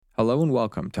Hello and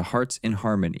welcome to Hearts in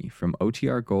Harmony from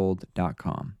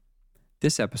OTRGold.com.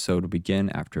 This episode will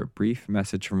begin after a brief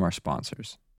message from our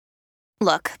sponsors.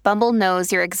 Look, Bumble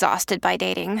knows you're exhausted by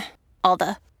dating. All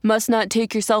the, must not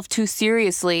take yourself too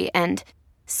seriously, and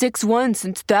 6'1"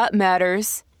 since that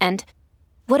matters, and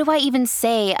what do I even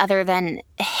say other than,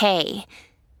 hey?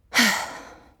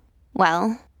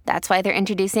 Well, that's why they're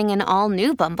introducing an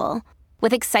all-new Bumble,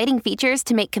 with exciting features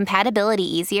to make compatibility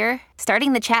easier,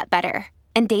 starting the chat better,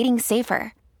 and dating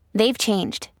safer. They've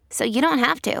changed, so you don't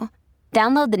have to.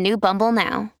 Download the new Bumble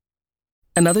now.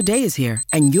 Another day is here,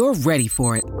 and you're ready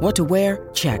for it. What to wear?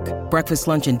 Check. Breakfast,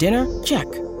 lunch, and dinner? Check.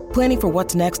 Planning for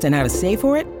what's next and how to save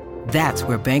for it? That's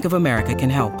where Bank of America can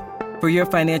help. For your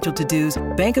financial to-dos,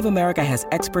 Bank of America has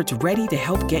experts ready to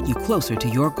help get you closer to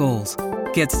your goals.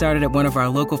 Get started at one of our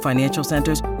local financial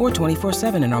centers or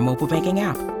 24/7 in our mobile banking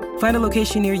app. Find a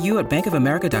location near you at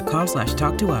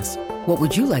bankofamerica.com/talktous. What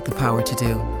would you like the power to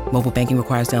do? Mobile banking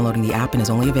requires downloading the app and is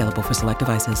only available for select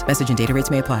devices. Message and data rates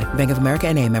may apply. Bank of America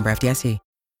N.A., member FDIC.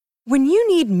 When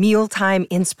you need mealtime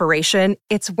inspiration,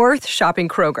 it's worth shopping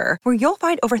Kroger, where you'll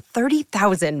find over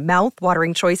 30,000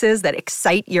 mouth-watering choices that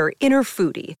excite your inner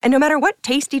foodie. And no matter what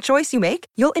tasty choice you make,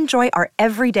 you'll enjoy our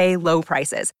everyday low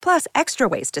prices, plus extra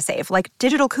ways to save, like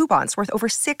digital coupons worth over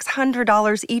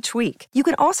 $600 each week. You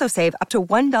can also save up to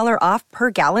 $1 off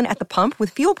per gallon at the pump with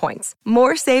fuel points.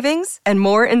 More savings and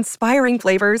more inspiring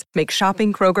flavors make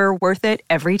shopping Kroger worth it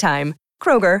every time.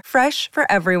 Kroger, fresh for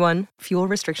everyone. Fuel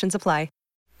restrictions apply.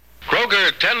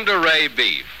 Kroger Tender Ray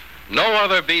Beef. No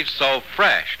other beef so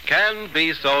fresh can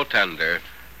be so tender.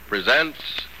 Presents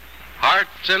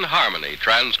Hearts in Harmony,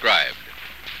 transcribed.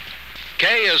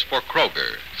 K is for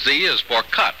Kroger. C is for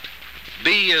cut.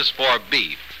 B is for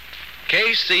beef.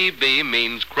 KCB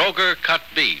means Kroger cut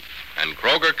beef, and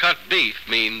Kroger cut beef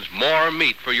means more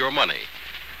meat for your money.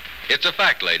 It's a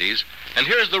fact, ladies, and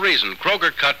here's the reason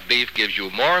Kroger cut beef gives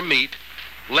you more meat,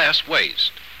 less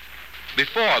waste.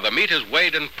 Before the meat is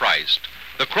weighed and priced,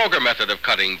 the Kroger method of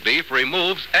cutting beef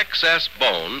removes excess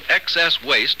bone, excess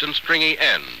waste, and stringy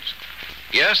ends.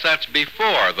 Yes, that's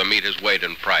before the meat is weighed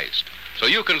and priced. So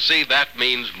you can see that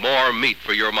means more meat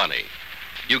for your money.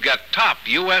 You get top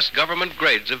U.S. government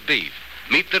grades of beef,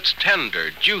 meat that's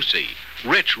tender, juicy,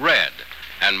 rich red,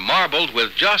 and marbled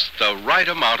with just the right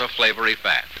amount of flavory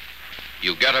fat.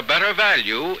 You get a better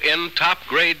value in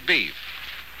top-grade beef.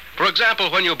 For example,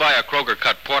 when you buy a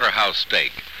Kroger-cut porterhouse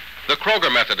steak, the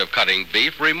Kroger method of cutting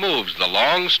beef removes the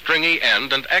long, stringy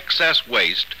end and excess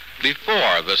waste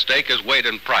before the steak is weighed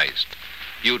and priced.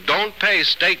 You don't pay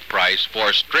steak price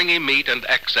for stringy meat and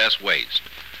excess waste.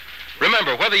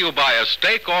 Remember, whether you buy a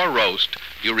steak or roast,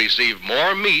 you receive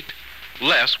more meat,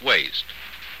 less waste.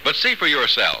 But see for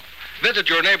yourself. Visit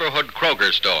your neighborhood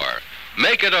Kroger store.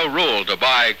 Make it a rule to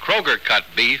buy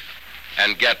Kroger-cut beef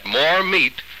and get more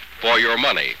meat for your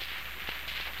money.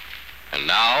 And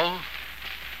now,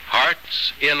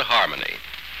 Hearts in Harmony.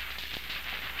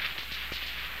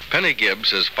 Penny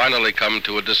Gibbs has finally come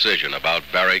to a decision about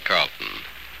Barry Carlton.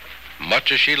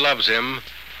 Much as she loves him,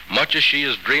 much as she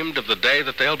has dreamed of the day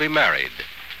that they'll be married,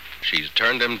 she's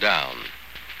turned him down.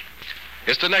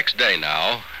 It's the next day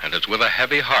now, and it's with a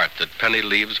heavy heart that Penny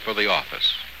leaves for the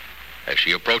office. As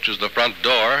she approaches the front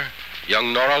door,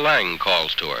 young Nora Lang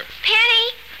calls to her.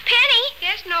 Penny! Penny!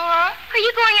 Yes, Nora? Are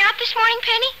you going out this morning,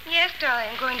 Penny? Yes, darling,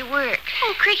 I'm going to work.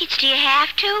 Oh, Crickets, do you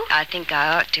have to? I think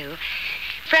I ought to.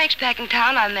 Frank's back in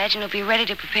town. I imagine he'll be ready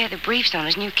to prepare the briefs on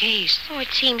his new case. Oh,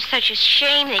 it seems such a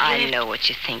shame that I know what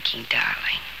you're thinking,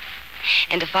 darling.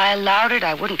 And if I allowed it,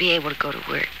 I wouldn't be able to go to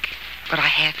work. But I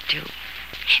have to.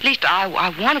 At least I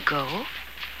want to go.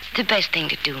 The best thing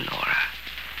to do, Nora.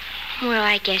 Well,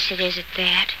 I guess it is at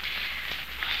that.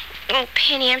 Oh,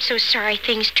 Penny, I'm so sorry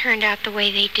things turned out the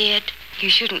way they did. You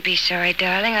shouldn't be sorry,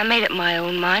 darling. I made up my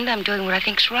own mind. I'm doing what I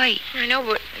think's right. I know,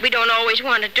 but we don't always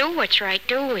want to do what's right,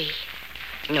 do we?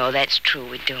 No, that's true,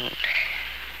 we don't.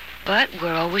 But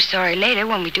we're always sorry later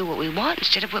when we do what we want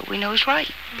instead of what we know is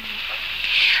right.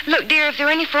 Look, dear, if there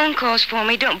are any phone calls for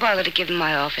me, don't bother to give them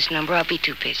my office number. I'll be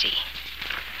too busy.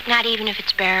 Not even if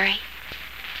it's Barry?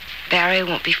 Barry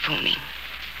won't be phoning.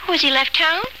 Oh, has he left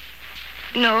town?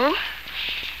 No.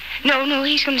 No,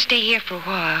 he's going to stay here for a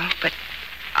while, but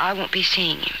I won't be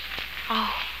seeing him.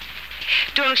 Oh.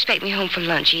 Don't expect me home for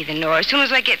lunch either, Nora. As soon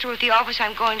as I get through with the office,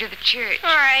 I'm going to the church.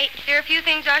 All right. There are a few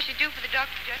things I should do for the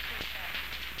doctor just in time.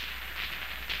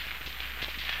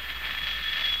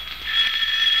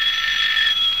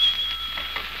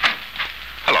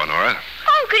 Hello, Nora.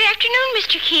 Oh, good afternoon,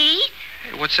 Mr. Keith.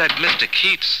 Hey, what's that Mr.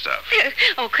 Keats stuff?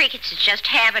 Oh, Crickets, it's just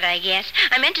habit, I guess.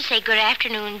 I meant to say good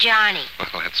afternoon, Johnny.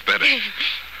 Well, that's better.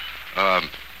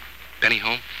 Penny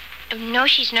home? No,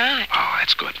 she's not. Oh,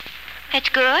 that's good. That's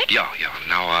good? Yeah.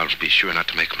 Now I'll be sure not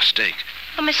to make a mistake.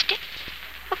 A mistake?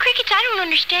 Well, Crickets, I don't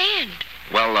understand.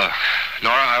 Well,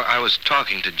 Nora, I was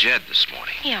talking to Jed this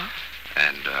morning. Yeah.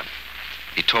 And,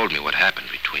 he told me what happened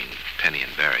between Penny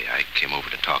and Barry. I came over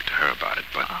to talk to her about it,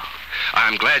 but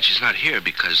I'm glad she's not here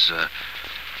because,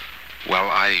 well,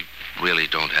 I really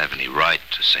don't have any right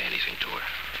to say anything to her.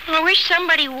 I wish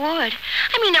somebody would.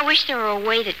 I wish there were a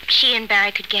way that she and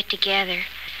Barry could get together.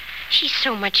 She's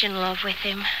so much in love with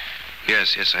him.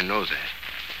 Yes, I know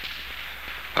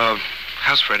that.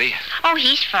 How's Freddie? Oh,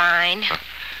 he's fine.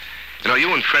 You know,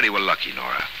 you and Freddie were lucky,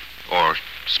 Nora. Or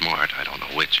smart, I don't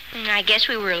know which. I guess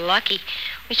we were lucky.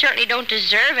 We certainly don't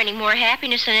deserve any more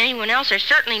happiness than anyone else, or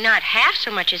certainly not half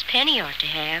so much as Penny ought to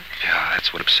have. Yeah,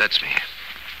 that's what upsets me.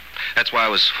 That's why I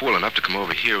was fool enough to come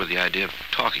over here with the idea of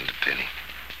talking to Penny.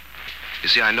 You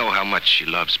see, I know how much she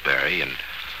loves Barry and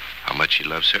how much he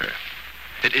loves her.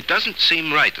 It doesn't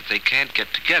seem right that they can't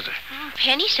get together. Oh,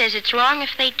 Penny says it's wrong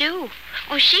if they do.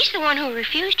 Well, she's the one who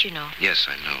refused, you know. Yes,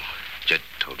 I know. Jed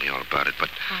told me all about it, but...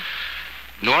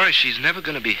 Nora, she's never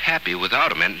going to be happy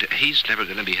without him, and he's never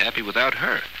going to be happy without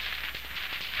her.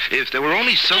 If there were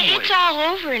only some way... It's all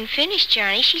over and finished,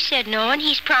 Johnny. She said no, and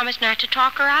he's promised not to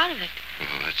talk her out of it.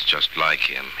 Oh, that's just like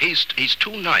him. He's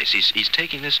too nice. He's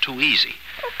taking this too easy.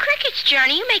 Oh, Crickets,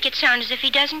 Johnny, you make it sound as if he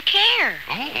doesn't care.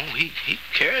 Oh, he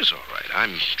cares, all right.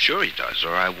 I'm sure he does,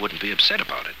 or I wouldn't be upset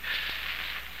about it.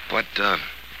 But,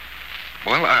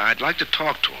 well, I'd like to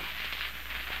talk to him.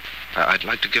 I'd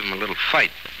like to give him a little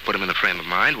fight, put him in a frame of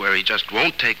mind where he just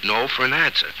won't take no for an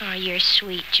answer. Oh, you're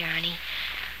sweet, Johnny.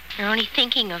 You're only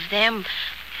thinking of them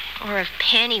or of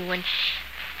Penny when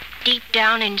deep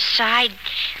down inside...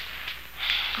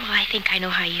 Well, I think I know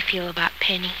how you feel about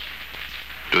Penny.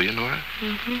 Do you, Nora?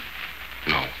 Mm-hmm.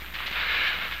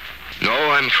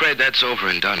 No, I'm afraid that's over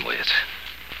and done with.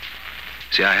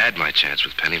 See, I had my chance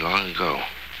with Penny long ago.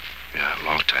 Yeah, a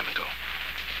long time ago.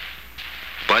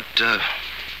 But,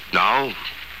 now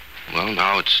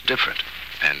it's different.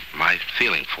 And my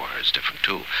feeling for her is different,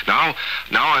 too. Now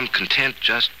I'm content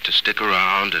just to stick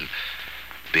around and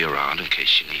be around in case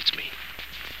she needs me.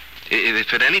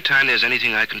 If at any time there's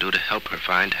anything I can do to help her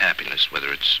find happiness, whether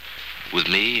it's with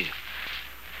me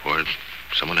or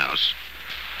someone else,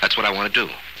 that's what I want to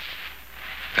do.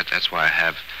 That's why I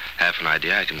have half an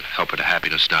idea I can help her to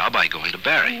happiness now by going to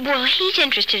Barry. Well, he's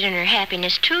interested in her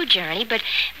happiness, too, Johnny, but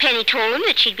Penny told him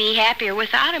that she'd be happier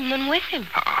without him than with him.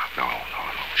 No.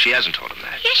 She hasn't told him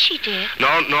that. Yes, she did.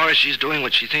 No, Nora, she's doing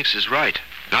what she thinks is right,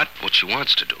 not what she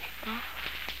wants to do. Oh.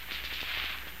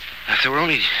 If there were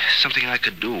only something I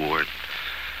could do or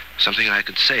something I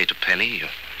could say to Penny,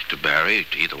 to Barry,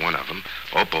 to either one of them,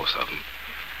 or both of them.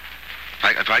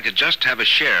 If I could just have a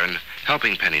share in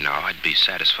helping Penny now, I'd be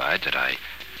satisfied that I,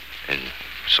 in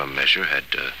some measure, had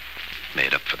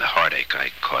made up for the heartache I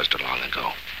caused her long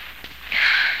ago.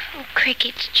 Oh,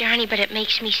 Crickets, Johnny, but it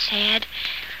makes me sad.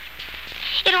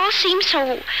 It all seems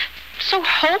so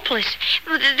hopeless.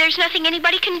 There's nothing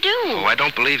anybody can do. Oh, I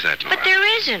don't believe that, Nora. But there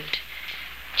isn't.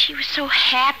 She was so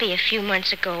happy a few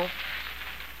months ago.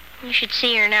 You should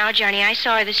see her now, Johnny. I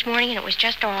saw her this morning, and it was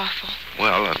just awful.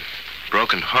 Well, a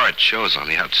broken heart shows on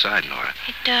the outside, Nora.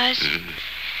 It does? Mm-hmm.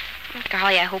 Oh,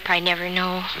 golly, I hope I never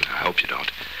know. I hope you don't.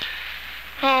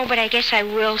 Oh, but I guess I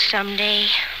will someday.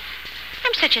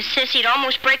 I'm such a sissy, it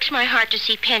almost breaks my heart to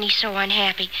see Penny so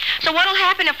unhappy. So what'll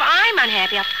happen if I'm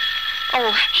unhappy?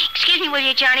 Oh, excuse me, will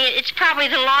you, Johnny? It's probably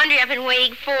the laundry I've been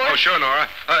waiting for. Oh, sure, Nora.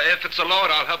 If it's a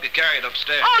load, I'll help you carry it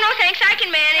upstairs. Oh, no, thanks. I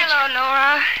can manage. Hello,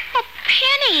 Nora. Oh,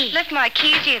 Penny. Left my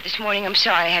keys here this morning. I'm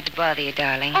sorry I had to bother you,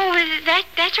 darling. Oh,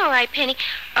 that's all right, Penny.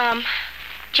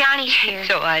 Johnny's here.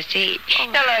 So I see.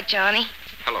 Oh. Hello, Johnny.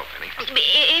 Hello, Penny.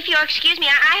 If you'll excuse me,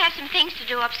 I have some things to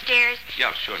do upstairs.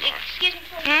 Yeah, sure, Nora. Excuse me.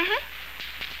 Mm-hmm.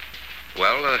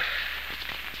 Well,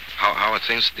 how are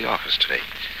things at the office today?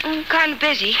 Kind of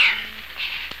busy.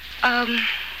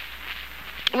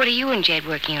 What are you and Jed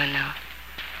working on now?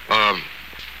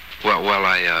 Well,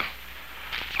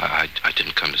 I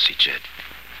didn't come to see Jed.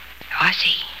 Oh, I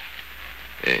see.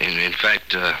 In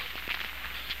fact,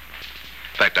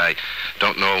 I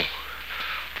don't know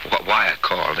why I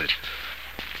called it.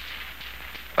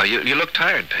 You look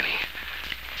tired, Penny.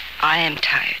 I am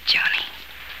tired, Johnny.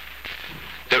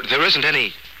 There isn't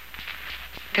any...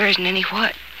 There isn't any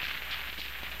what?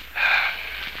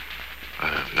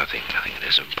 Nothing that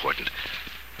is important.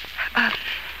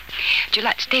 Would you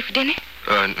like to stay for dinner?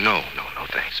 No,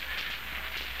 thanks.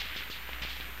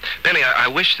 Penny, I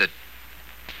wish that...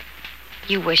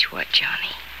 You wish what, Johnny?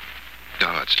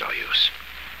 No, it's no use.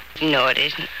 No, it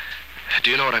isn't. Do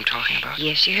you know what I'm talking about?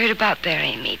 Yes, you heard about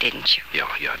Barry and me, didn't you?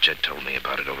 Yeah, Jed told me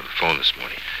about it over the phone this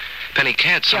morning. Penny,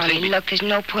 can't something Johnny, look, there's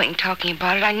no point in talking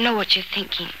about it. I know what you're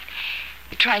thinking.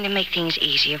 You're trying to make things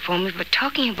easier for me, but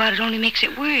talking about it only makes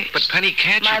it worse. But, Penny,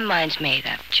 can't you... My mind's made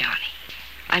up, Johnny.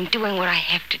 I'm doing what I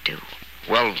have to do.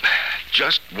 Well,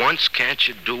 just once, can't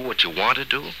you do what you want to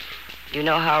do? You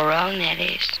know how wrong that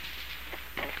is.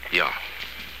 Yeah.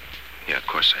 Yeah, of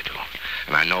course I do.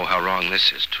 And I know how wrong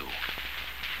this is, too.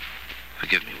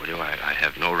 Forgive me, will you? I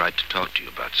have no right to talk to you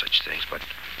about such things, but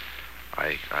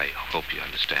I hope you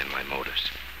understand my motives.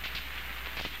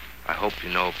 I hope you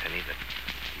know, Penny, that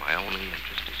my only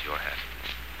interest is your happiness.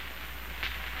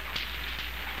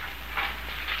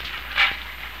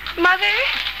 Mother?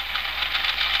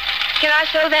 Can I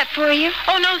sew that for you?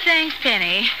 Oh, no, thanks,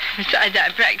 Penny. Besides,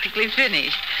 I'm practically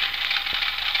finished.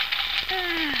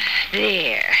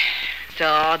 There. It's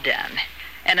all done.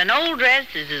 And an old dress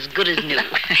is as good as new.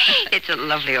 It's a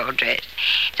lovely old dress.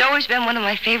 It's always been one of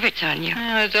my favorites on you.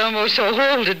 Oh, it's almost so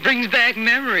old it brings back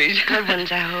memories. Good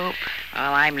ones, I hope.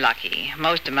 Well, I'm lucky.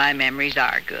 Most of my memories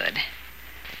are good.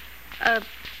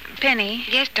 Penny?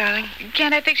 Yes, darling?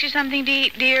 Can't I fix you something to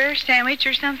eat, dear? Sandwich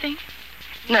or something?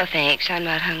 No, thanks. I'm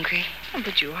not hungry. Oh,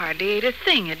 but you hardly ate a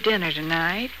thing at dinner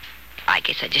tonight. I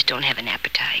guess I just don't have an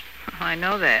appetite. Oh, I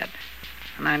know that.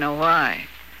 And I know why.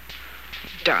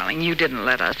 Darling, you didn't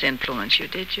let us influence you,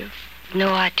 did you?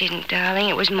 No, I didn't, darling.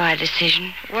 It was my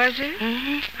decision. Was it?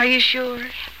 Mm-hmm. Are you sure?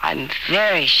 I'm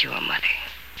very sure, Mother.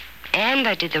 And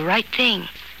I did the right thing.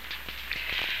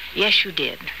 Yes, you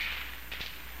did.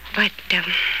 But,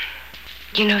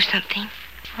 you know something?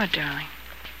 What, darling?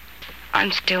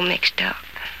 I'm still mixed up.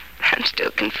 I'm still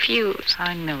confused.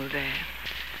 I know that.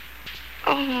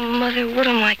 Oh, Mother, what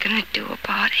am I going to do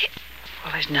about it?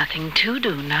 Well, there's nothing to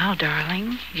do now,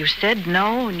 darling. You said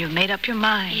no, and you've made up your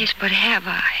mind. Yes, but have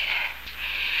I?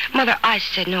 Mother, I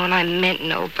said no, and I meant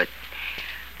no, but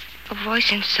a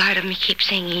voice inside of me keeps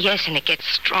saying yes, and it gets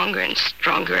stronger and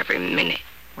stronger every minute.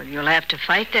 Well, you'll have to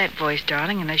fight that voice,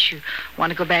 darling, unless you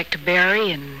want to go back to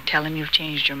Barry and tell him you've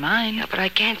changed your mind. Yeah, but I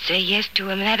can't say yes to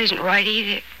him, and that isn't right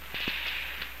either.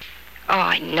 Oh,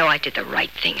 I know I did the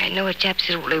right thing. I know it's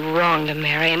absolutely wrong to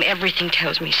marry him. Everything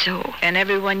tells me so. And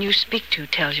everyone you speak to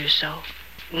tells you so.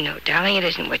 No, darling, it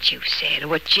isn't what you've said or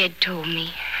what Jed told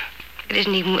me. It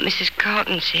isn't even what Mrs.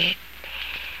 Carlton said.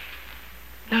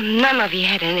 No, none of you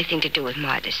had anything to do with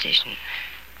my decision.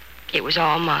 It was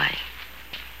all mine.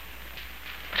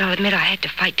 But I'll admit I had to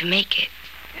fight to make it.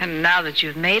 And now that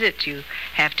you've made it, you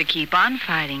have to keep on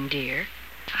fighting, dear.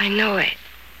 I know it.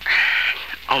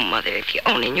 Oh, Mother, if you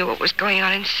only knew what was going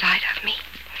on inside of me.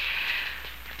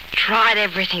 Tried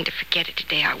everything to forget it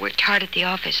today. I worked hard at the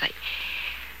office.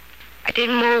 I did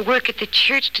more work at the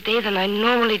church today than I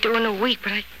normally do in a week,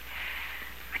 but I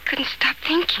couldn't stop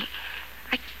thinking.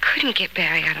 I couldn't get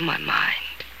Barry out of my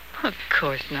mind. Of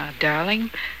course not,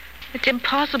 darling. It's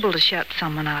impossible to shut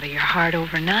someone out of your heart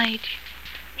overnight.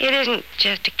 It isn't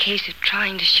just a case of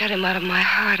trying to shut him out of my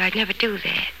heart. I'd never do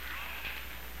that.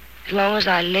 As long as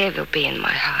I live, he'll be in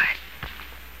my heart.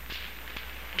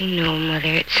 No, Mother,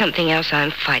 it's something else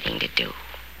I'm fighting to do.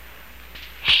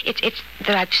 It's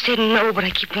that I've said no, but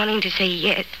I keep wanting to say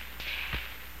yes.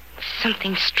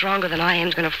 Something stronger than I am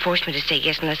is going to force me to say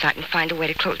yes unless I can find a way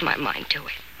to close my mind to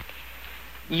it.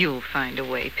 You'll find a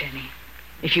way, Penny.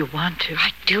 If you want to.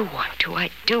 I do want to.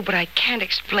 I do, but I can't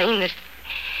explain this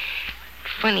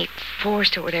funny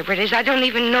force or whatever it is. I don't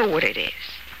even know what it is.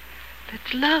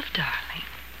 That's love, darling.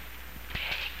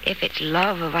 If it's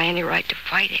love, have I any right to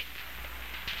fight it?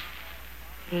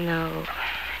 No,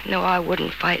 I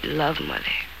wouldn't fight love, Mother.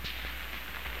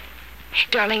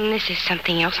 Darling, this is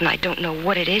something else, and I don't know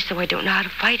what it is, so I don't know how to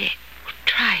fight it.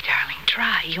 Try, darling,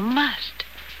 try. You must.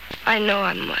 I know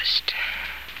I must.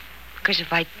 Because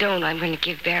if I don't, I'm going to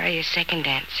give Barry a second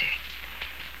answer.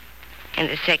 And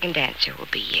the second answer will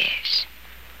be yes.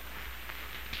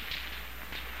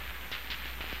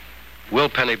 Will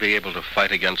Penny be able to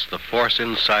fight against the force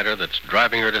inside her that's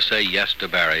driving her to say yes to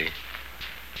Barry?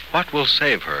 What will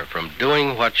save her from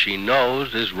doing what she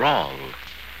knows is wrong?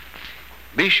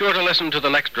 Be sure to listen to the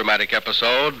next dramatic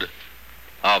episode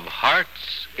of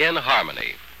Hearts in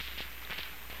Harmony.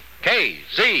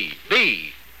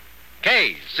 KCB.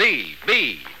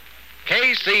 KCB.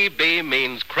 KCB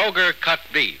means Kroger cut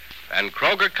beef, and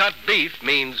Kroger cut beef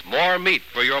means more meat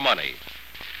for your money.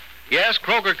 Yes,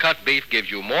 Kroger cut beef gives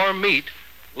you more meat,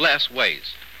 less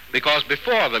waste. Because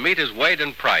before the meat is weighed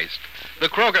and priced, the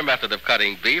Kroger method of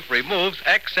cutting beef removes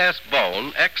excess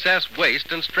bone, excess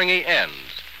waste, and stringy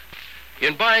ends.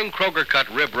 In buying Kroger cut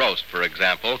rib roast, for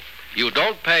example, you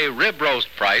don't pay rib roast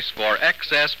price for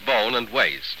excess bone and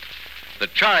waste. The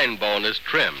chine bone is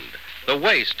trimmed, the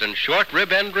waist and short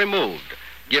rib end removed,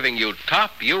 giving you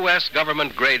top U.S.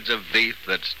 government grades of beef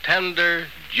that's tender,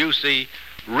 juicy,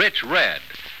 rich red,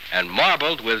 and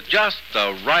marbled with just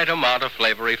the right amount of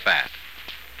flavory fat.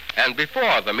 And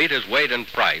before the meat is weighed and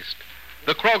priced,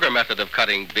 the Kroger method of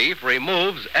cutting beef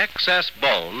removes excess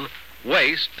bone,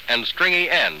 waste, and stringy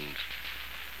ends.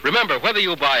 Remember, whether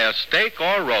you buy a steak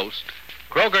or roast,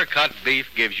 Kroger cut beef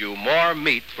gives you more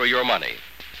meat for your money.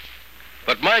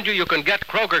 But mind you can get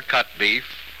Kroger cut beef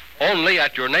only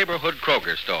at your neighborhood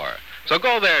Kroger store. So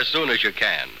go there as soon as you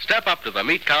can. Step up to the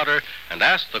meat counter and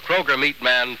ask the Kroger meat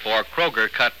man for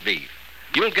Kroger cut beef.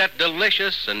 You'll get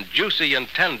delicious and juicy and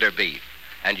tender beef,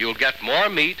 and you'll get more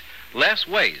meat, less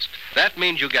waste. That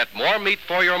means you get more meat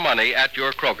for your money at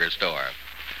your Kroger store.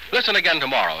 Listen again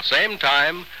tomorrow, same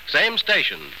time, same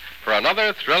station, for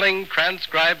another thrilling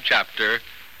transcribed chapter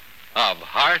of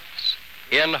Hearts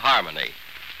in Harmony.